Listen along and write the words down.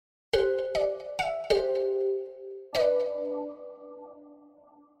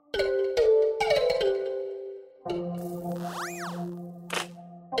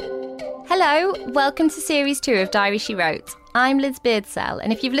Hello, welcome to Series 2 of Diary She Wrote. I'm Liz Beardsell,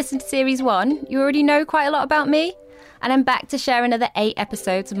 and if you've listened to Series 1, you already know quite a lot about me. And I'm back to share another 8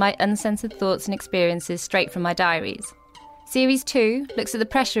 episodes of my uncensored thoughts and experiences straight from my diaries. Series 2 looks at the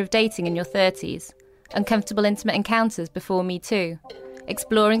pressure of dating in your 30s, uncomfortable intimate encounters before Me Too,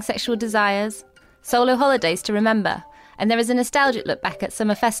 exploring sexual desires, solo holidays to remember, and there is a nostalgic look back at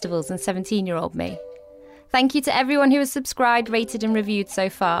summer festivals and 17-year-old me. Thank you to everyone who has subscribed, rated and reviewed so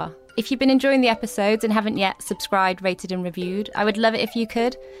far. If you've been enjoying the episodes and haven't yet subscribed, rated and reviewed, I would love it if you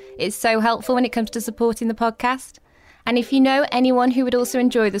could. It's so helpful when it comes to supporting the podcast. And if you know anyone who would also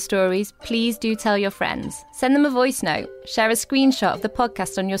enjoy the stories, please do tell your friends. Send them a voice note, share a screenshot of the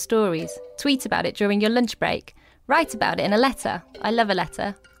podcast on your stories, tweet about it during your lunch break, write about it in a letter. I love a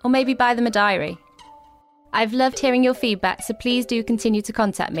letter. Or maybe buy them a diary. I've loved hearing your feedback, so please do continue to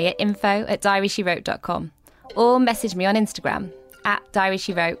contact me at info@diarysHeWrote.com or message me on Instagram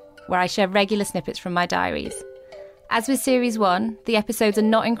 @DiarySheWrote, where I share regular snippets from my diaries. As with Series 1, the episodes are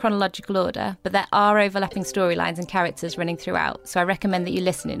not in chronological order, but there are overlapping storylines and characters running throughout, so I recommend that you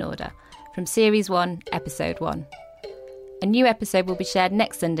listen in order, from Series 1, Episode 1. A new episode will be shared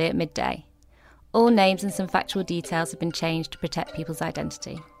next Sunday at midday. All names and some factual details have been changed to protect people's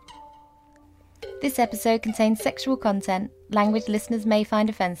identity. This episode contains sexual content, language listeners may find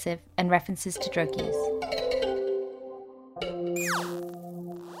offensive, and references to drug use.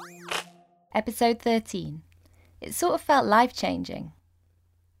 Episode 13. It sort of felt life-changing.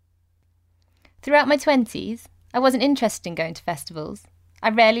 Throughout my 20s, I wasn't interested in going to festivals. I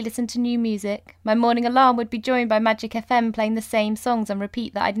rarely listened to new music. My morning alarm would be joined by Magic FM playing the same songs on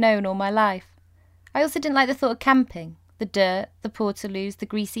repeat that I'd known all my life. I also didn't like the thought of camping, the dirt, the portaloos, the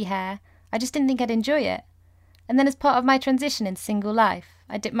greasy hair. I just didn't think I'd enjoy it. And then as part of my transition into single life,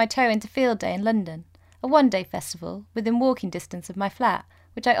 I dipped my toe into Field Day in London, a one-day festival within walking distance of my flat,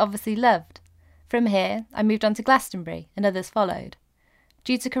 which I obviously loved. From here, I moved on to Glastonbury, and others followed.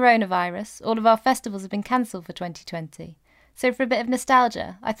 Due to coronavirus, all of our festivals have been cancelled for 2020, so for a bit of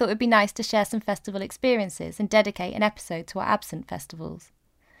nostalgia, I thought it would be nice to share some festival experiences and dedicate an episode to our absent festivals.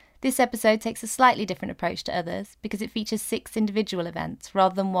 This episode takes a slightly different approach to others because it features 6 individual events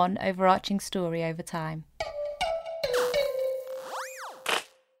rather than one overarching story over time.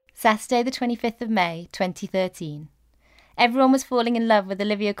 Saturday the 25th of May, 2013. Everyone was falling in love with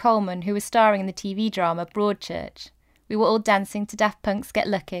Olivia Colman, who was starring in the TV drama Broadchurch. We were all dancing to Daft Punk's Get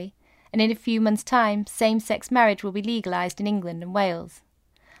Lucky, and in a few months' time, same-sex marriage will be legalised in England and Wales.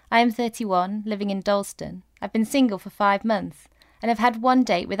 I am 31, living in Dalston. I've been single for 5 months, and have had one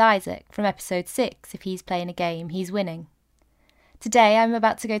date with Isaac from episode 6. If he's playing a game, he's winning. Today I'm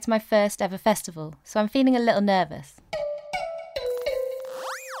about to go to my first ever festival, so I'm feeling a little nervous.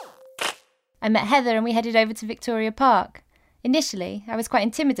 I met Heather and we headed over to Victoria Park. Initially, I was quite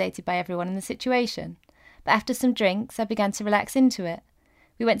intimidated by everyone in the situation, but after some drinks, I began to relax into it.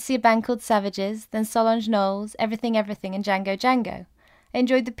 We went to see a band called Savages, then Solange Knowles, Everything Everything and Django Django. I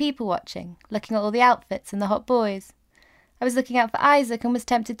enjoyed the people watching, looking at all the outfits and the hot boys. I was looking out for Isaac and was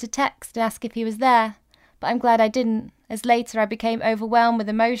tempted to text and ask if he was there, but I'm glad I didn't, as later I became overwhelmed with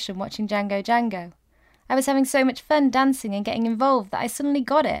emotion watching Django Django. I was having so much fun dancing and getting involved that I suddenly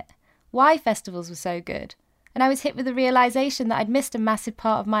got it. Why festivals were so good, and I was hit with the realisation that I'd missed a massive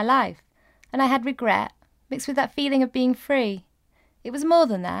part of my life, and I had regret, mixed with that feeling of being free. It was more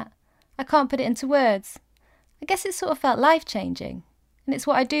than that. I can't put it into words. I guess it sort of felt life-changing, and it's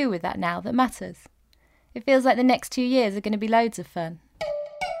what I do with that now that matters. It feels like the next 2 years are going to be loads of fun.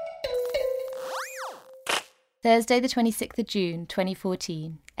 Thursday the 26th of June,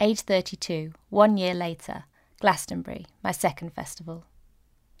 2014, age 32, 1 year later, Glastonbury, my second festival.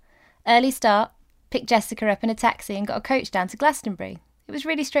 Early start, picked Jessica up in a taxi and got a coach down to Glastonbury. It was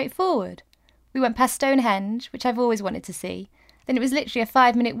really straightforward. We went past Stonehenge, which I've always wanted to see, then it was literally a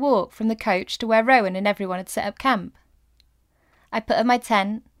 5-minute walk from the coach to where Rowan and everyone had set up camp. I put up my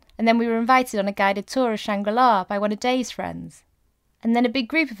tent, and then we were invited on a guided tour of Shangri-La by one of Dave's friends. And then a big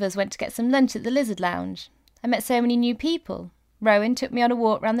group of us went to get some lunch at the Lizard Lounge. I met so many new people. Rowan took me on a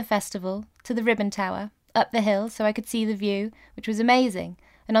walk round the festival, to the Ribbon Tower, up the hill so I could see the view, which was amazing,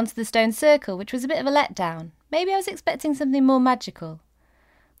 and onto the stone circle, which was a bit of a letdown. Maybe I was expecting something more magical.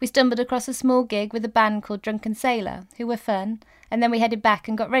 We stumbled across a small gig with a band called Drunken Sailor, who were fun, and then we headed back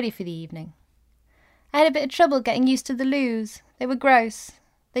and got ready for the evening. I had a bit of trouble getting used to the loos. They were gross.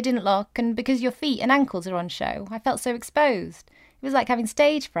 They didn't lock, and because your feet and ankles are on show, I felt so exposed. It was like having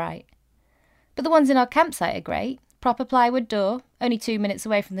stage fright. But the ones in our campsite are great. Proper plywood door, only 2 minutes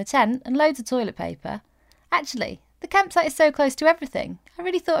away from the tent, and loads of toilet paper. Actually, the campsite is so close to everything. I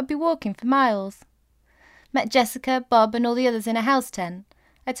really thought I'd be walking for miles. Met Jessica, Bob and all the others in a house tent.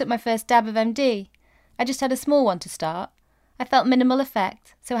 I took my first dab of MD. I just had a small one to start. I felt minimal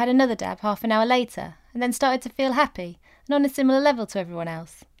effect, so I had another dab half an hour later, and then started to feel happy, and on a similar level to everyone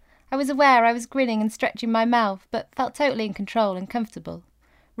else. I was aware I was grinning and stretching my mouth, but felt totally in control and comfortable.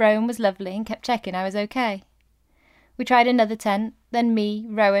 Rowan was lovely and kept checking I was okay. We tried another tent, then me,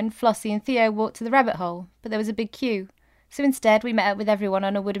 Rowan, Flossie and Theo walked to the rabbit hole, but there was a big queue, so instead we met up with everyone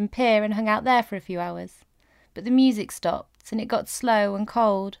on a wooden pier and hung out there for a few hours. But the music stopped, and it got slow and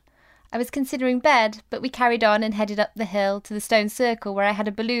cold. I was considering bed, but we carried on and headed up the hill to the stone circle where I had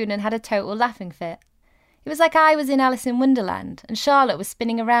a balloon and had a total laughing fit. It was like I was in Alice in Wonderland, and Charlotte was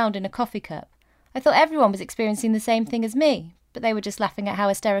spinning around in a coffee cup. I thought everyone was experiencing the same thing as me, but they were just laughing at how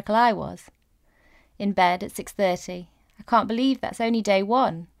hysterical I was. In bed at 6:30. I can't believe that's only day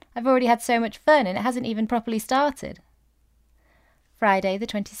one. I've already had so much fun and it hasn't even properly started. Friday the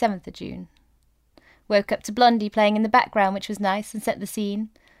 27th of June. Woke up to Blondie playing in the background, which was nice and set the scene.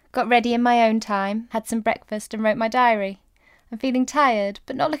 Got ready in my own time, had some breakfast and wrote my diary. I'm feeling tired,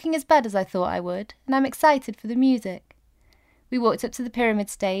 but not looking as bad as I thought I would, and I'm excited for the music. We walked up to the pyramid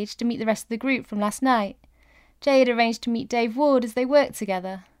stage to meet the rest of the group from last night. Jay had arranged to meet Dave Ward as they worked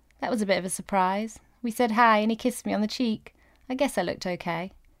together. That was a bit of a surprise. We said hi and he kissed me on the cheek. I guess I looked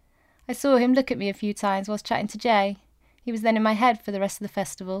okay. I saw him look at me a few times whilst chatting to Jay. He was then in my head for the rest of the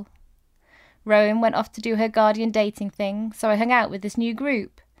festival. Rowan went off to do her Guardian dating thing, so I hung out with this new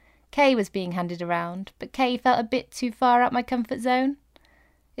group. Kay was being handed around, but Kay felt a bit too far out my comfort zone.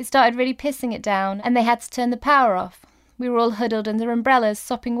 It started really pissing it down, and they had to turn the power off. We were all huddled under umbrellas,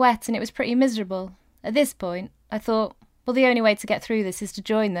 sopping wet, and it was pretty miserable. At this point, I thought, well, the only way to get through this is to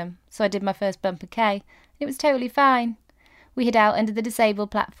join them, so I did my first bump of Kay, and it was totally fine. We hid out under the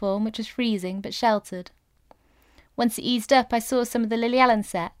disabled platform, which was freezing but sheltered. Once it eased up, I saw some of the Lily Allen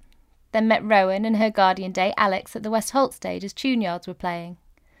set, then met Rowan and her Guardian date Alex at the West Holt stage as Tune Yards were playing.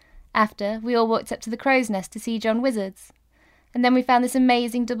 After, we all walked up to the Crow's Nest to see John Wizards. And then we found this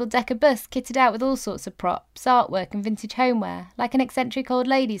amazing double-decker bus kitted out with all sorts of props, artwork and vintage homeware, like an eccentric old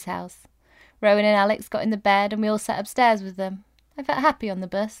lady's house. Rowan and Alex got in the bed and we all sat upstairs with them. I felt happy on the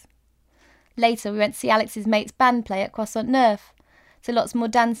bus. Later we went to see Alex's mate's band play at Croissant Neuf, so lots more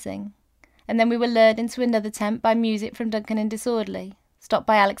dancing. And then we were lured into another tent by music from Duncan and Disorderly, stopped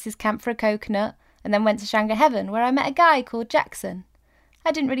by Alex's camp for a coconut, and then went to Shanga Heaven where I met a guy called Jackson.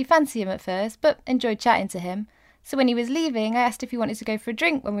 I didn't really fancy him at first, but enjoyed chatting to him. So when he was leaving, I asked if he wanted to go for a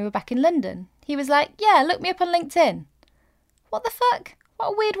drink when we were back in London. He was like, yeah, look me up on LinkedIn. What the fuck?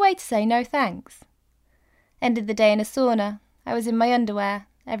 What a weird way to say no thanks. Ended the day in a sauna. I was in my underwear.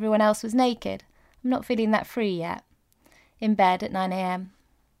 Everyone else was naked. I'm not feeling that free yet. In bed at 9 a.m.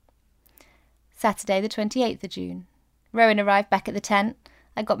 Saturday the 28th of June. Rowan arrived back at the tent.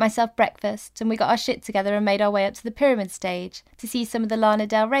 I got myself breakfast and we got our shit together and made our way up to the pyramid stage to see some of the Lana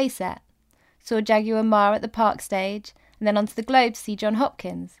Del Rey set. Saw Jaguar Ma at the park stage and then onto the Globe to see John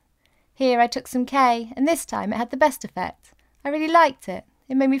Hopkins. Here I took some K and this time it had the best effect. I really liked it.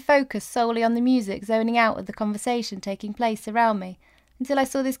 It made me focus solely on the music, zoning out of the conversation taking place around me until I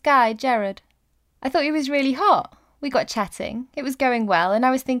saw this guy, Jared. I thought he was really hot. We got chatting. It was going well and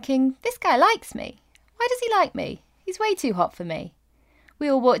I was thinking, this guy likes me. Why does he like me? He's way too hot for me. We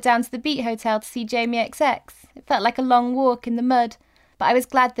all walked down to the Beat Hotel to see Jamie XX. It felt like a long walk in the mud, but I was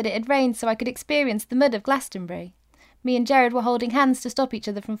glad that it had rained so I could experience the mud of Glastonbury. Me and Jared were holding hands to stop each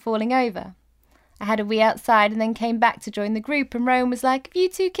other from falling over. I had a wee outside and then came back to join the group and Rowan was like, have you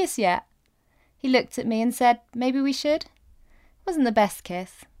two kissed yet? He looked at me and said, maybe we should. It wasn't the best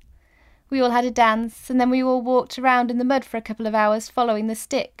kiss. We all had a dance and then we all walked around in the mud for a couple of hours following the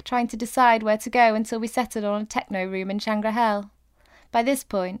stick, trying to decide where to go until we settled on a techno room in Shangrahel. By this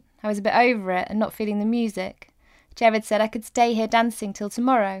point, I was a bit over it and not feeling the music. Jared said I could stay here dancing till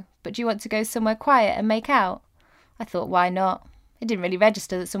tomorrow, but do you want to go somewhere quiet and make out? I thought, why not? It didn't really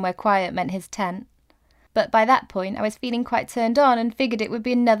register that somewhere quiet meant his tent. But by that point, I was feeling quite turned on and figured it would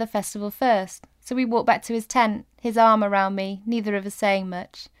be another festival first. So we walked back to his tent, his arm around me, neither of us saying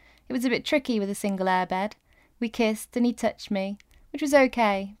much. It was a bit tricky with a single airbed. We kissed and he touched me, which was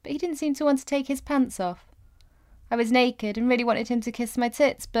okay, but he didn't seem to want to take his pants off. I was naked and really wanted him to kiss my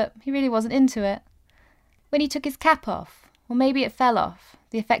tits, but he really wasn't into it. When he took his cap off, or maybe it fell off,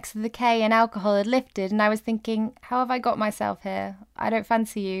 the effects of the K and alcohol had lifted and I was thinking, how have I got myself here? I don't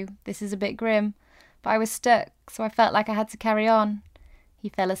fancy you, this is a bit grim. But I was stuck, so I felt like I had to carry on. He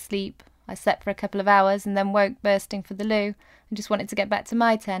fell asleep. I slept for a couple of hours and then woke bursting for the loo and just wanted to get back to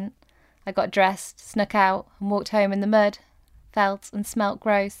my tent. I got dressed, snuck out and walked home in the mud. Felt and smelt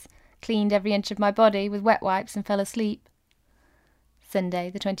gross. Cleaned every inch of my body with wet wipes and fell asleep. Sunday,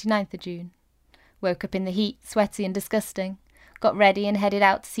 the 29th of June. Woke up in the heat, sweaty and disgusting. Got ready and headed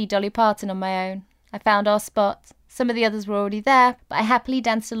out to see Dolly Parton on my own. I found our spot. Some of the others were already there, but I happily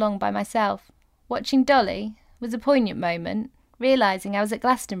danced along by myself. Watching Dolly was a poignant moment, realising I was at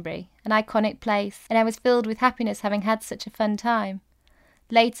Glastonbury, an iconic place, and I was filled with happiness having had such a fun time.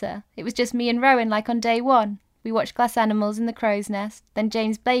 Later, it was just me and Rowan like on day one. We watched Glass Animals in the Crow's Nest, then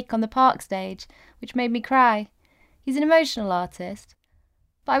James Blake on the Park stage, which made me cry. He's an emotional artist.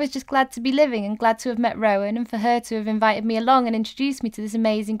 But I was just glad to be living and glad to have met Rowan and for her to have invited me along and introduced me to this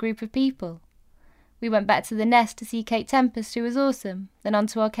amazing group of people. We went back to the Nest to see Kate Tempest, who was awesome, then on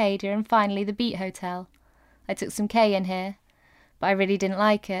to Arcadia and finally the Beat Hotel. I took some K in here, but I really didn't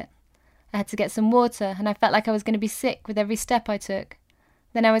like it. I had to get some water and I felt like I was going to be sick with every step I took.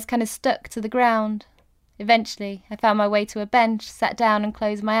 Then I was kind of stuck to the ground. Eventually, I found my way to a bench, sat down and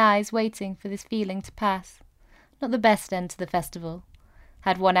closed my eyes, waiting for this feeling to pass. Not the best end to the festival.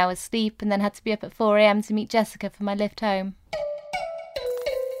 Had 1 hour's sleep and then had to be up at 4 a.m. to meet Jessica for my lift home.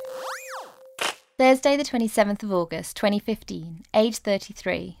 Thursday the 27th of August 2015, age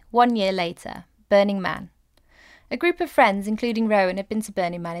 33, 1 year later, Burning Man. A group of friends, including Rowan, had been to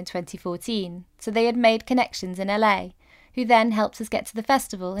Burning Man in 2014, so they had made connections in LA, who then helped us get to the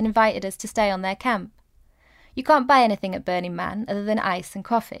festival and invited us to stay on their camp. You can't buy anything at Burning Man other than ice and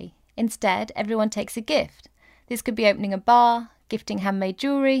coffee. Instead, everyone takes a gift. This could be opening a bar, gifting handmade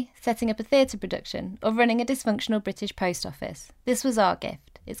jewellery, setting up a theatre production, or running a dysfunctional British post office. This was our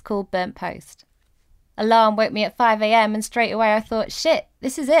gift. It's called Burnt Post. Alarm woke me at 5 a.m. and straight away I thought, shit,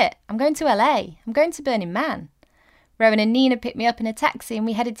 this is it. I'm going to LA. I'm going to Burning Man. Rowan and Nina picked me up in a taxi and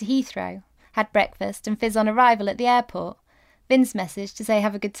we headed to Heathrow. Had breakfast and fizz on arrival at the airport. Vince messaged to say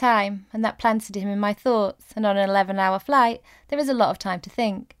have a good time, and that planted him in my thoughts, and on an 11-hour flight, there is a lot of time to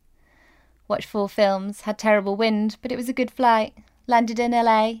think. Watched 4 films, had terrible wind, but it was a good flight. Landed in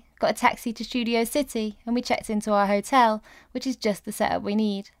LA, got a taxi to Studio City, and we checked into our hotel, which is just the setup we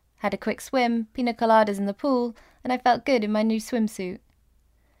need. Had a quick swim, pina coladas in the pool, and I felt good in my new swimsuit.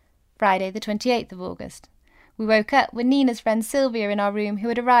 Friday the 28th of August. We woke up with Nina's friend Sylvia in our room, who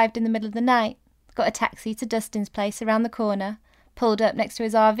had arrived in the middle of the night. Got a taxi to Dustin's place around the corner, pulled up next to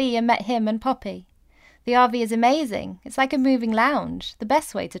his RV and met him and Poppy. The RV is amazing. It's like a moving lounge, the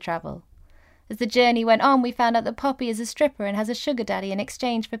best way to travel. As the journey went on, we found out that Poppy is a stripper and has a sugar daddy in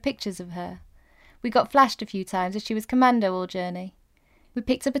exchange for pictures of her. We got flashed a few times as she was commando all journey. We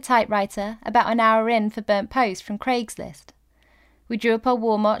picked up a typewriter about an hour in for Burnt Post from Craigslist. We drew up our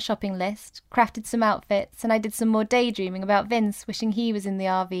Walmart shopping list, crafted some outfits, and I did some more daydreaming about Vince, wishing he was in the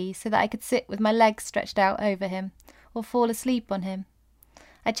RV so that I could sit with my legs stretched out over him, or fall asleep on him.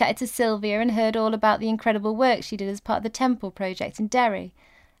 I chatted to Sylvia and heard all about the incredible work she did as part of the Temple project in Derry,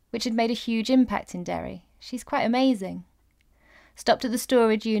 which had made a huge impact in Derry. She's quite amazing. Stopped at the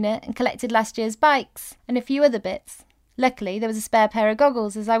storage unit and collected last year's bikes and a few other bits. Luckily, there was a spare pair of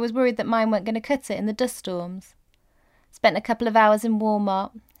goggles as I was worried that mine weren't going to cut it in the dust storms. Spent a couple of hours in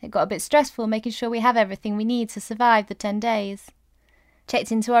Walmart. It got a bit stressful making sure we have everything we need to survive the 10 days.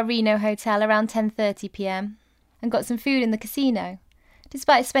 Checked into our Reno hotel around 10:30 p.m. and got some food in the casino.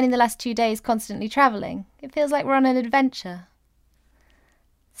 Despite spending the last 2 days constantly travelling, it feels like we're on an adventure.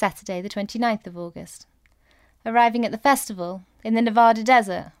 Saturday the 29th of August. Arriving at the festival, in the Nevada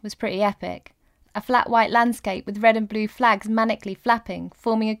desert, was pretty epic. A flat white landscape with red and blue flags manically flapping,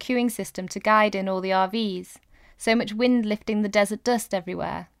 forming a queuing system to guide in all the RVs. So much wind lifting the desert dust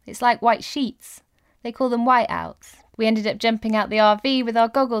everywhere. It's like white sheets. They call them whiteouts. We ended up jumping out the RV with our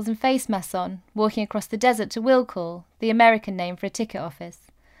goggles and face masks on, walking across the desert to will call, the American name for a ticket office.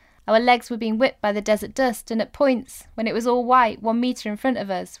 Our legs were being whipped by the desert dust, and at points, when it was all white 1 metre in front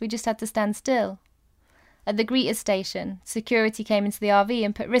of us, we just had to stand still. At the greeter station, security came into the RV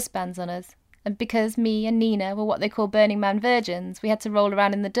and put wristbands on us. And because me and Nina were what they call Burning Man virgins, we had to roll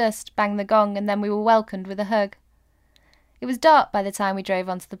around in the dust, bang the gong, and then we were welcomed with a hug. It was dark by the time we drove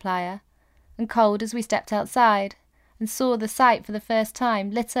onto the playa, and cold as we stepped outside, and saw the site for the first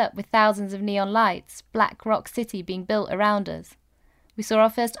time lit up with thousands of neon lights, Black Rock City being built around us. We saw our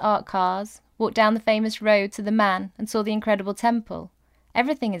first art cars, walked down the famous road to the Man, and saw the incredible temple.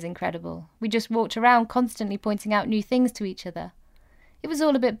 Everything is incredible. We just walked around constantly pointing out new things to each other. It was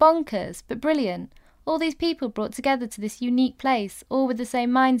all a bit bonkers, but brilliant. All these people brought together to this unique place, all with the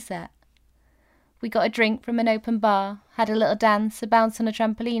same mindset. We got a drink from an open bar, had a little dance, a bounce on a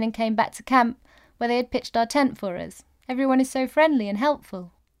trampoline, and came back to camp, where they had pitched our tent for us. Everyone is so friendly and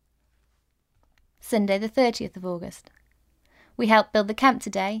helpful. Sunday the 30th of August. We helped build the camp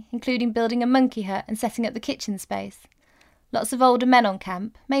today, including building a monkey hut and setting up the kitchen space. Lots of older men on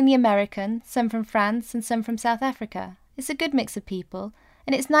camp, mainly American, some from France and some from South Africa. It's a good mix of people,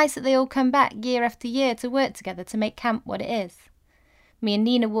 and it's nice that they all come back year after year to work together to make camp what it is. Me and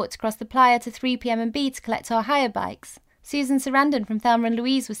Nina walked across the playa to 3pm&B to collect our hire bikes. Susan Sarandon from Thelma and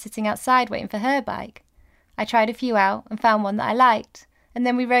Louise was sitting outside waiting for her bike. I tried a few out and found one that I liked, and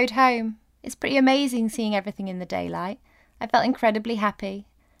then we rode home. It's pretty amazing seeing everything in the daylight. I felt incredibly happy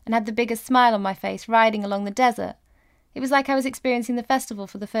and had the biggest smile on my face riding along the desert. It was like I was experiencing the festival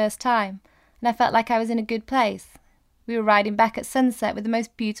for the first time, and I felt like I was in a good place. We were riding back at sunset with the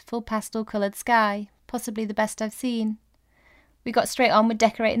most beautiful pastel-coloured sky, possibly the best I've seen. We got straight on with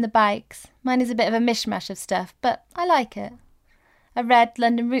decorating the bikes. Mine is a bit of a mishmash of stuff, but I like it. A red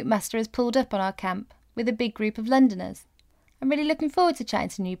London Routemaster has pulled up on our camp, with a big group of Londoners. I'm really looking forward to chatting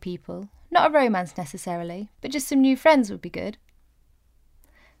to new people. Not a romance necessarily, but just some new friends would be good.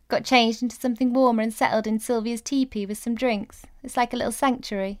 Got changed into something warmer and settled in Sylvia's teepee with some drinks. It's like a little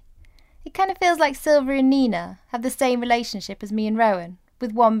sanctuary. It kind of feels like Sylvia and Nina have the same relationship as me and Rowan,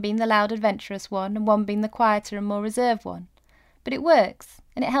 with one being the loud adventurous one and one being the quieter and more reserved one. But it works,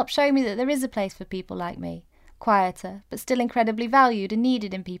 and it helps show me that there is a place for people like me, quieter, but still incredibly valued and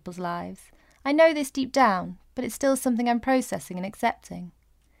needed in people's lives. I know this deep down, but it's still something I'm processing and accepting.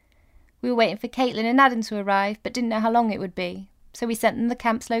 We were waiting for Caitlin and Adam to arrive, but didn't know how long it would be, so we sent them the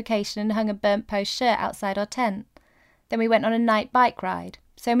camp's location and hung a burnt post shirt outside our tent. Then we went on a night bike ride.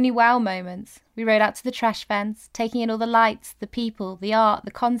 So many wow moments. We rode out to the trash fence, taking in all the lights, the people, the art,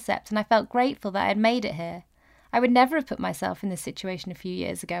 the concept, and I felt grateful that I had made it here. I would never have put myself in this situation a few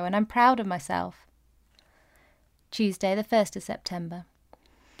years ago, and I'm proud of myself. Tuesday, the 1st of September.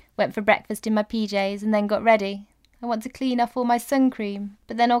 Went for breakfast in my PJs and then got ready. I want to clean off all my sun cream,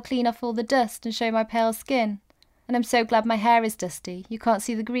 but then I'll clean off all the dust and show my pale skin. And I'm so glad my hair is dusty, you can't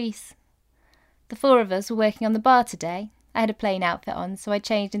see the grease. The 4 of us were working on the bar today. I had a plain outfit on, so I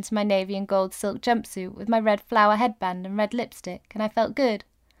changed into my navy and gold silk jumpsuit with my red flower headband and red lipstick, and I felt good.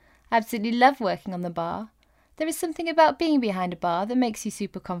 I absolutely love working on the bar. There is something about being behind a bar that makes you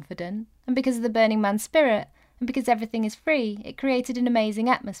super confident, and because of the Burning Man spirit, and because everything is free, it created an amazing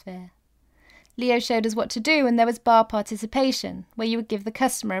atmosphere. Leo showed us what to do, and there was bar participation, where you would give the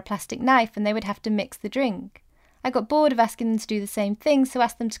customer a plastic knife and they would have to mix the drink. I got bored of asking them to do the same thing, so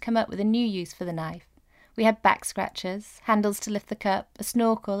asked them to come up with a new use for the knife. We had back scratchers, handles to lift the cup, a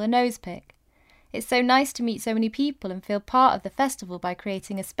snorkel, a nose pick. It's so nice to meet so many people and feel part of the festival by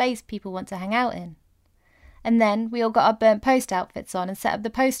creating a space people want to hang out in. And then we all got our burnt post outfits on and set up the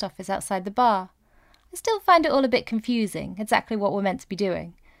post office outside the bar. I still find it all a bit confusing, exactly what we're meant to be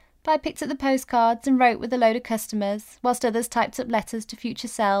doing. But I picked up the postcards and wrote with a load of customers, whilst others typed up letters to future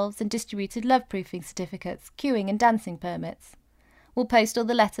selves and distributed love-proofing certificates, queuing and dancing permits. We'll post all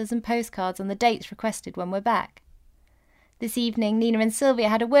the letters and postcards on the dates requested when we're back. This evening, Nina and Sylvia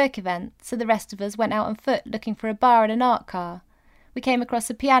had a work event, so the rest of us went out on foot looking for a bar and an art car. We came across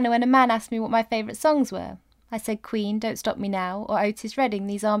a piano and a man asked me what my favourite songs were. I said Queen, Don't Stop Me Now, or Otis Redding,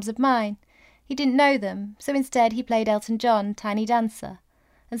 These Arms of Mine. He didn't know them, so instead he played Elton John, Tiny Dancer,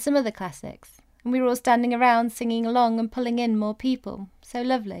 and some other classics, and we were all standing around singing along and pulling in more people. So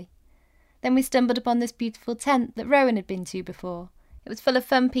lovely. Then we stumbled upon this beautiful tent that Rowan had been to before. It was full of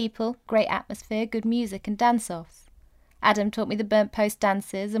fun people, great atmosphere, good music and dance-offs. Adam taught me the burnt post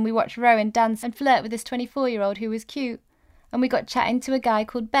dances, and we watched Rowan dance and flirt with this 24-year-old who was cute, and we got chatting to a guy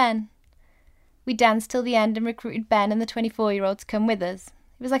called Ben. We danced till the end and recruited Ben and the 24-year-old to come with us.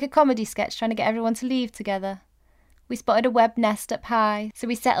 It was like a comedy sketch trying to get everyone to leave together. We spotted a web nest up high, so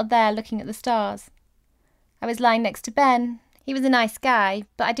we settled there looking at the stars. I was lying next to Ben. He was a nice guy,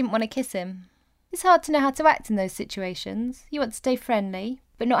 but I didn't want to kiss him. It's hard to know how to act in those situations. You want to stay friendly,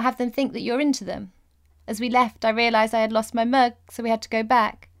 but not have them think that you're into them. As we left, I realised I had lost my mug, so we had to go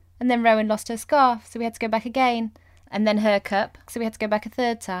back. And then Rowan lost her scarf, so we had to go back again. And then her cup, so we had to go back a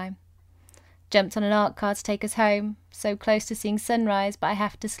 3rd time. Jumped on an art car to take us home, so close to seeing sunrise, but I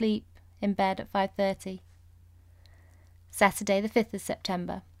have to sleep, in bed at 5:30. Saturday, the 5th of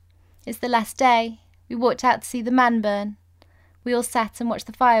September. It's the last day. We walked out to see the man burn. We all sat and watched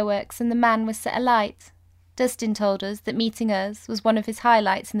the fireworks, and the man was set alight. Dustin told us that meeting us was one of his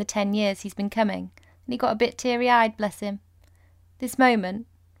highlights in the 10 years he's been coming, and he got a bit teary-eyed, bless him. This moment,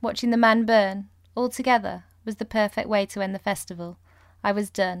 watching the man burn, all together, was the perfect way to end the festival. I was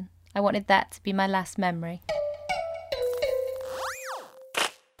done. I wanted that to be my last memory.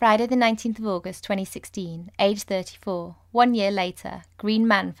 Friday the 19th of August 2016, age 34, 1 year later, Green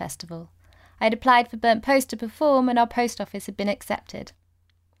Man Festival. I had applied for Burnt Post to perform and our post office had been accepted.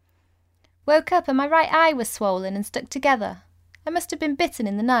 Woke up and my right eye was swollen and stuck together. I must have been bitten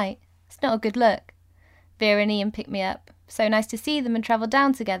in the night. It's not a good look. Vera and Ian picked me up. So nice to see them and travel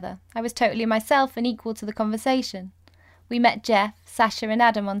down together. I was totally myself and equal to the conversation. We met Jeff, Sasha and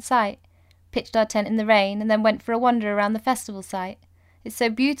Adam on site, pitched our tent in the rain and then went for a wander around the festival site. It's so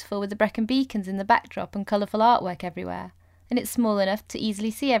beautiful with the Brecon beacons in the backdrop and colourful artwork everywhere, and it's small enough to easily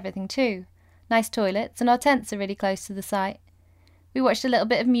see everything too. Nice toilets, and our tents are really close to the site. We watched a little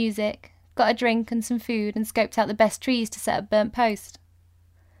bit of music, got a drink and some food, and scoped out the best trees to set up Burnt Post.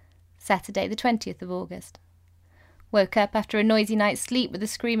 Saturday the 20th of August. Woke up after a noisy night's sleep with a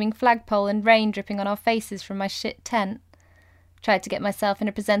screaming flagpole and rain dripping on our faces from my shit tent. Tried to get myself in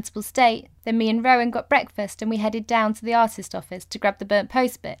a presentable state, then me and Rowan got breakfast and we headed down to the artist office to grab the Burnt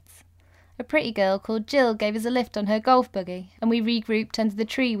Post bits. A pretty girl called Jill gave us a lift on her golf buggy and we regrouped under the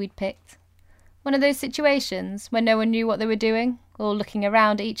tree we'd picked. One of those situations where no one knew what they were doing, all looking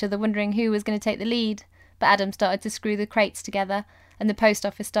around at each other wondering who was going to take the lead, but Adam started to screw the crates together and the post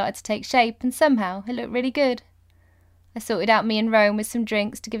office started to take shape and somehow it looked really good. I sorted out me and Rowan with some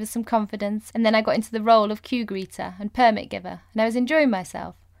drinks to give us some confidence, and then I got into the role of queue greeter and permit giver, and I was enjoying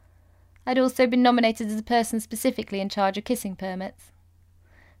myself. I'd also been nominated as a person specifically in charge of kissing permits.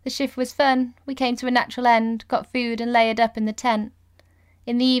 The shift was fun. We came to a natural end, got food and layered up in the tent.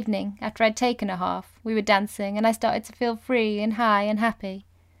 In the evening, after I'd taken a half, we were dancing and I started to feel free and high and happy.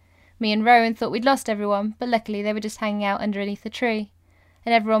 Me and Rowan thought we'd lost everyone, but luckily they were just hanging out underneath a tree,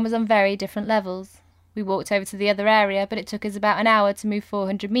 and everyone was on very different levels. We walked over to the other area, but it took us about an hour to move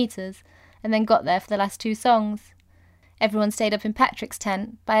 400 metres, and then got there for the last two songs. Everyone stayed up in Patrick's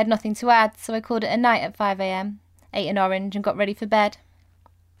tent, but I had nothing to add, so I called it a night at 5 a.m, ate an orange and got ready for bed.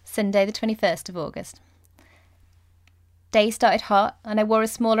 Sunday the 21st of August. Day started hot, and I wore a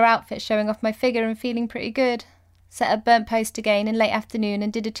smaller outfit showing off my figure and feeling pretty good. Set up Burnt Post again in late afternoon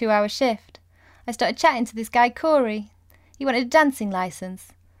and did a 2-hour shift. I started chatting to this guy Corey. He wanted a dancing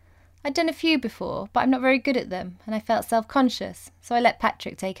licence. I'd done a few before, but I'm not very good at them, and I felt self-conscious, so I let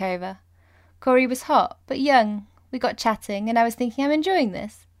Patrick take over. Corey was hot, but young. We got chatting, and I was thinking I'm enjoying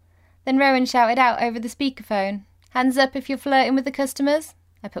this. Then Rowan shouted out over the speakerphone, "Hands up if you're flirting with the customers."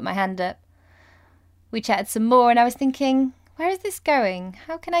 I put my hand up. We chatted some more, and I was thinking, where is this going?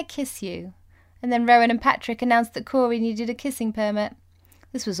 How can I kiss you? And then Rowan and Patrick announced that Corey needed a kissing permit.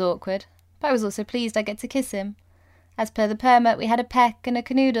 This was awkward, but I was also pleased I'd get to kiss him. As per the permit, we had a peck and a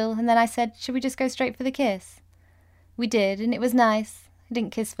canoodle, and then I said, should we just go straight for the kiss? We did, and it was nice. I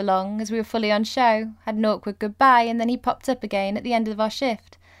didn't kiss for long, as we were fully on show, had an awkward goodbye, and then he popped up again at the end of our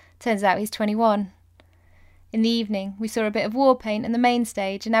shift. Turns out he's 21. In the evening, we saw a bit of war paint in the main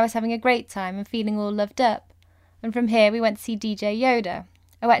stage, and I was having a great time and feeling all loved up. And from here, we went to see DJ Yoda.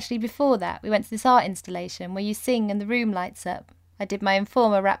 Oh, actually, before that, we went to this art installation where you sing and the room lights up. I did my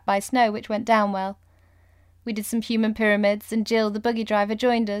Informer Wrapped by Snow, which went down well. We did some human pyramids, and Jill, the buggy driver,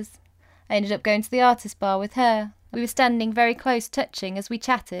 joined us. I ended up going to the artist bar with her. We were standing very close touching as we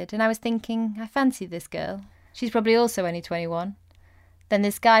chatted, and I was thinking, I fancy this girl. She's probably also only 21. Then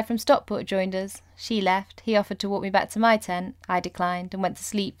this guy from Stockport joined us. She left. He offered to walk me back to my tent. I declined and went to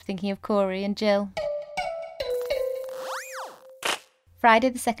sleep, thinking of Corey and Jill. Friday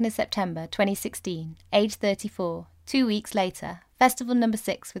the 2nd of September, 2016, age 34, 2 weeks later, festival number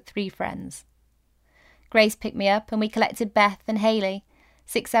 6 with 3 friends. Grace picked me up and we collected Beth and Hayley,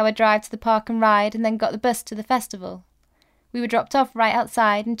 6-hour drive to the park and ride, and then got the bus to the festival. We were dropped off right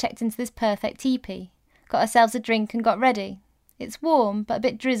outside and checked into this perfect teepee, got ourselves a drink and got ready. It's warm but a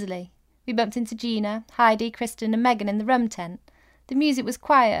bit drizzly. We bumped into Gina, Heidi, Kristen and Megan in the rum tent. The music was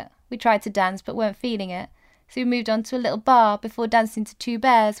quiet. We tried to dance but weren't feeling it, so we moved on to a little bar before dancing to Two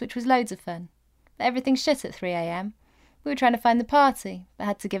Bears, which was loads of fun. But everything shut at 3 a.m. We were trying to find the party, but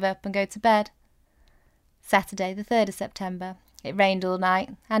had to give up and go to bed. Saturday, the 3rd of September. It rained all night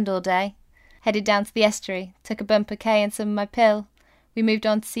and all day. Headed down to the estuary, took a bumper K and some of my pill. We moved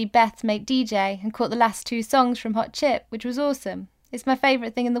on to see Beth make DJ and caught the last 2 songs from Hot Chip, which was awesome. It's my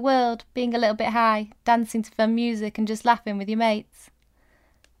favourite thing in the world, being a little bit high, dancing to fun music and just laughing with your mates.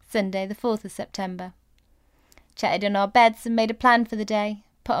 Sunday, the 4th of September. Chatted in our beds and made a plan for the day.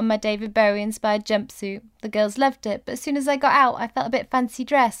 Put on my David Bowie-inspired jumpsuit. The girls loved it, but as soon as I got out, I felt a bit fancy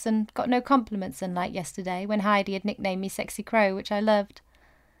dress and got no compliments, unlike yesterday when Heidi had nicknamed me Sexy Crow, which I loved.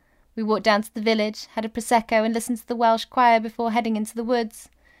 We walked down to the village, had a Prosecco and listened to the Welsh choir before heading into the woods.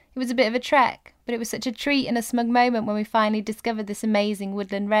 It was a bit of a trek, but it was such a treat and a smug moment when we finally discovered this amazing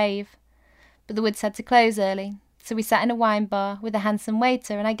woodland rave. But the woods had to close early, so we sat in a wine bar with a handsome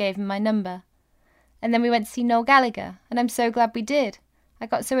waiter and I gave him my number. And then we went to see Noel Gallagher, and I'm so glad we did. I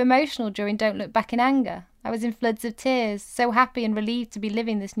got so emotional during Don't Look Back in Anger. I was in floods of tears, so happy and relieved to be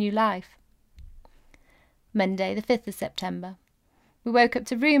living this new life. Monday, the 5th of September. We woke up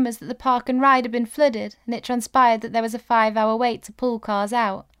to rumours that the park and ride had been flooded, and it transpired that there was a 5-hour wait to pull cars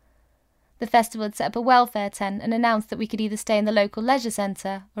out. The festival had set up a welfare tent and announced that we could either stay in the local leisure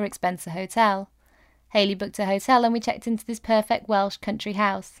centre or expense a hotel. Hayley booked a hotel and we checked into this perfect Welsh country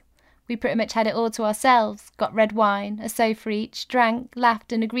house. We pretty much had it all to ourselves, got red wine, a sofa each, drank,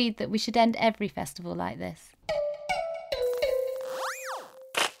 laughed and agreed that we should end every festival like this.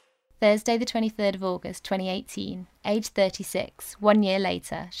 Thursday the 23rd of August 2018, age 36, 1 year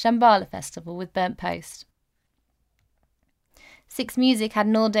later, Shambhala Festival with Burnt Post. Six Music had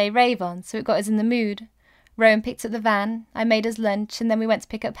an all-day rave on, so it got us in the mood. Rowan picked up the van, I made us lunch, and then we went to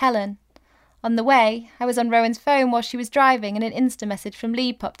pick up Helen. On the way, I was on Rowan's phone while she was driving and an Insta message from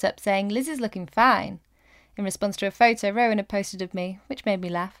Lee popped up saying, "Liz is looking fine," in response to a photo Rowan had posted of me, which made me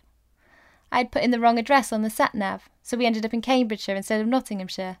laugh. I had put in the wrong address on the sat-nav, so we ended up in Cambridgeshire instead of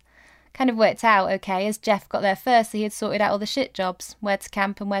Nottinghamshire. Kind of worked out okay, as Jeff got there first so he had sorted out all the shit jobs, where to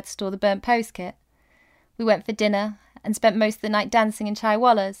camp and where to store the Burnt Post kit. We went for dinner and spent most of the night dancing in chai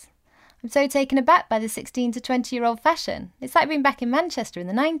wallas. I'm so taken aback by the 16 to 20-year-old fashion. It's like being back in Manchester in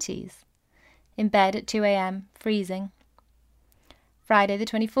the 90s. In bed at 2 a.m, freezing. Friday the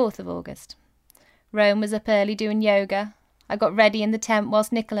 24th of August. Rowan was up early doing yoga. I got ready in the tent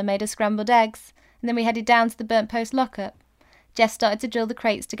whilst Nicola made us scrambled eggs, and then we headed down to the Burnt Post lockup. Jeff started to drill the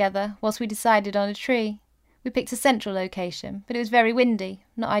crates together whilst we decided on a tree. We picked a central location, but it was very windy,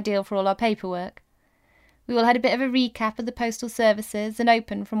 not ideal for all our paperwork. We all had a bit of a recap of the postal services and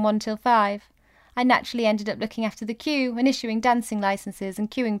opened from 1 till 5. I naturally ended up looking after the queue and issuing dancing licences and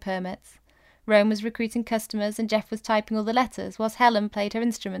queuing permits. Rowan was recruiting customers and Jeff was typing all the letters whilst Helen played her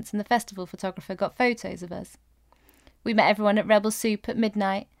instruments and the festival photographer got photos of us. We met everyone at Rebel Soup at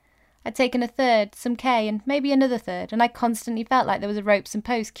midnight. I'd taken a third, some K and maybe another third, and I constantly felt like there was a ropes and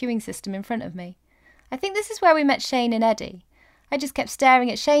post queuing system in front of me. I think this is where we met Shane and Eddie. I just kept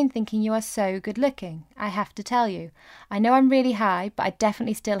staring at Shane thinking, "You are so good looking. I have to tell you. I know I'm really high, but I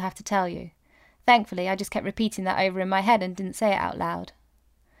definitely still have to tell you." Thankfully, I just kept repeating that over in my head and didn't say it out loud.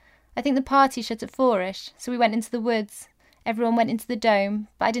 I think the party shut at 4ish, so we went into the woods. Everyone went into the dome,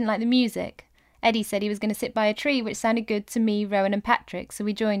 but I didn't like the music. Eddie said he was going to sit by a tree, which sounded good to me, Rowan and Patrick, so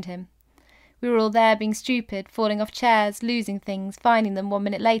we joined him. We were all there being stupid, falling off chairs, losing things, finding them 1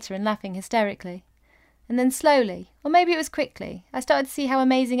 minute later and laughing hysterically. And then slowly, or maybe it was quickly, I started to see how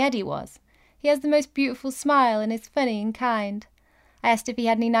amazing Eddie was. He has the most beautiful smile and is funny and kind. I asked if he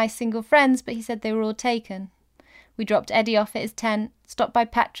had any nice single friends, but he said they were all taken. We dropped Eddie off at his tent, stopped by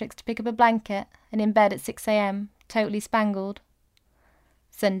Patrick's to pick up a blanket, and in bed at 6 a.m, totally spangled.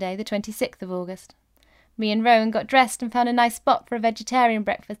 Sunday, the 26th of August. Me and Rowan got dressed and found a nice spot for a vegetarian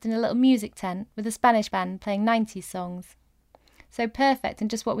breakfast in a little music tent with a Spanish band playing 90s songs. So perfect and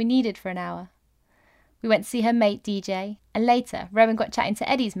just what we needed for an hour. We went to see her mate DJ, and later Rowan got chatting to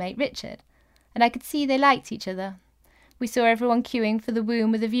Eddie's mate Richard, and I could see they liked each other. We saw everyone queuing for the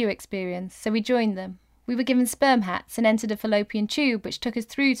Womb with a View experience, so we joined them. We were given sperm hats and entered a fallopian tube which took us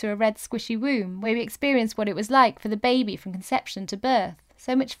through to a red squishy womb where we experienced what it was like for the baby from conception to birth.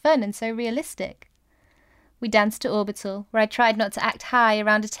 So much fun and so realistic. We danced to Orbital, where I tried not to act high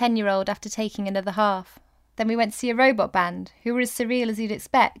around a 10-year-old after taking another half. Then we went to see a robot band, who were as surreal as you'd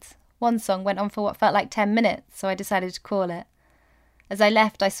expect. One song went on for what felt like 10 minutes, so I decided to call it. As I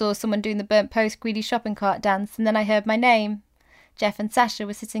left, I saw someone doing the Burnt Post greedy shopping cart dance, and then I heard my name. Jeff and Sasha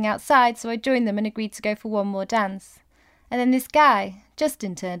were sitting outside, so I joined them and agreed to go for one more dance. And then this guy,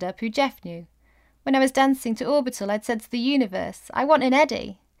 Justin, turned up, who Jeff knew. When I was dancing to Orbital, I'd said to the universe, I want an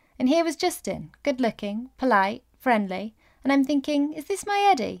Eddie. And here was Justin, good-looking, polite, friendly, and I'm thinking, is this my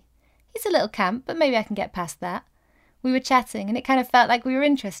Eddie? He's a little camp, but maybe I can get past that. We were chatting, and it kind of felt like we were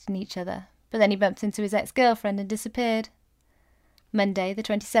interested in each other, but then he bumped into his ex-girlfriend and disappeared. Monday, the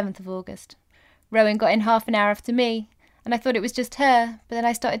 27th of August. Rowan got in half an hour after me, and I thought it was just her, but then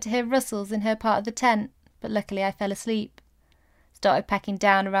I started to hear rustles in her part of the tent, but luckily I fell asleep. Started packing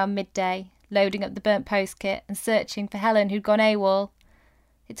down around midday, loading up the Burnt Post kit and searching for Helen who'd gone AWOL.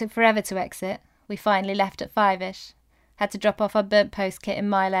 It took forever to exit. We finally left at 5ish. Had to drop off our Burnt Post kit in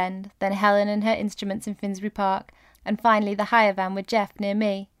Mile End, then Helen and her instruments in Finsbury Park, and finally the hire van with Jeff near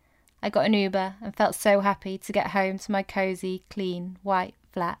me. I got an Uber and felt so happy to get home to my cosy, clean, white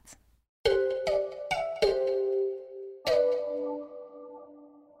flat.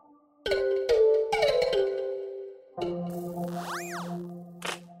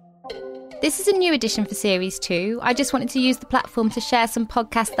 This is a new edition for Series 2. I just wanted to use the platform to share some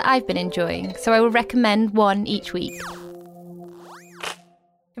podcasts that I've been enjoying, so I will recommend one each week.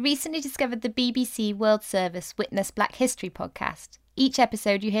 I recently discovered the BBC World Service Witness Black History podcast. Each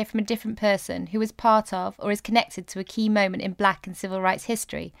episode you hear from a different person who was part of or is connected to a key moment in black and civil rights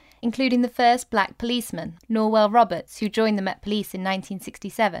history, including the first black policeman, Norwell Roberts, who joined the Met Police in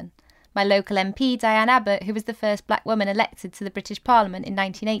 1967, my local MP Diane Abbott, who was the first black woman elected to the British Parliament in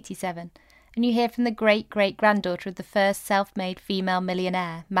 1987, and you hear from the great-great-granddaughter of the first self-made female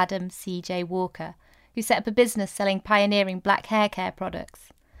millionaire, Madam C.J. Walker, who set up a business selling pioneering black hair care products.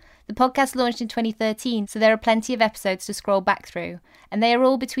 The podcast launched in 2013, so there are plenty of episodes to scroll back through, and they are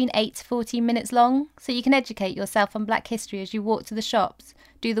all between 8 to 14 minutes long, so you can educate yourself on black history as you walk to the shops,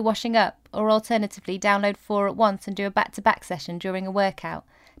 do the washing up, or alternatively download 4 at once and do a back-to-back session during a workout.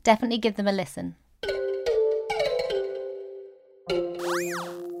 Definitely give them a listen.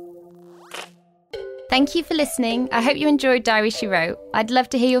 Thank you for listening. I hope you enjoyed Diary She Wrote. I'd love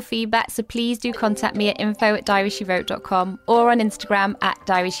to hear your feedback, so please do contact me at info@diaryshe-wrote.com or on Instagram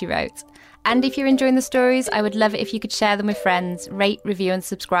 @diaryshe-wrote. And if you're enjoying the stories, I would love it if you could share them with friends, rate, review and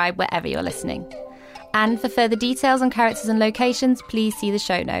subscribe wherever you're listening. And for further details on characters and locations, please see the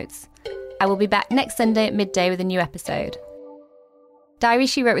show notes. I will be back next Sunday at midday with a new episode. Diary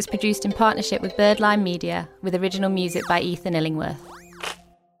She Wrote was produced in partnership with Birdlime Media, with original music by Ethan Illingworth.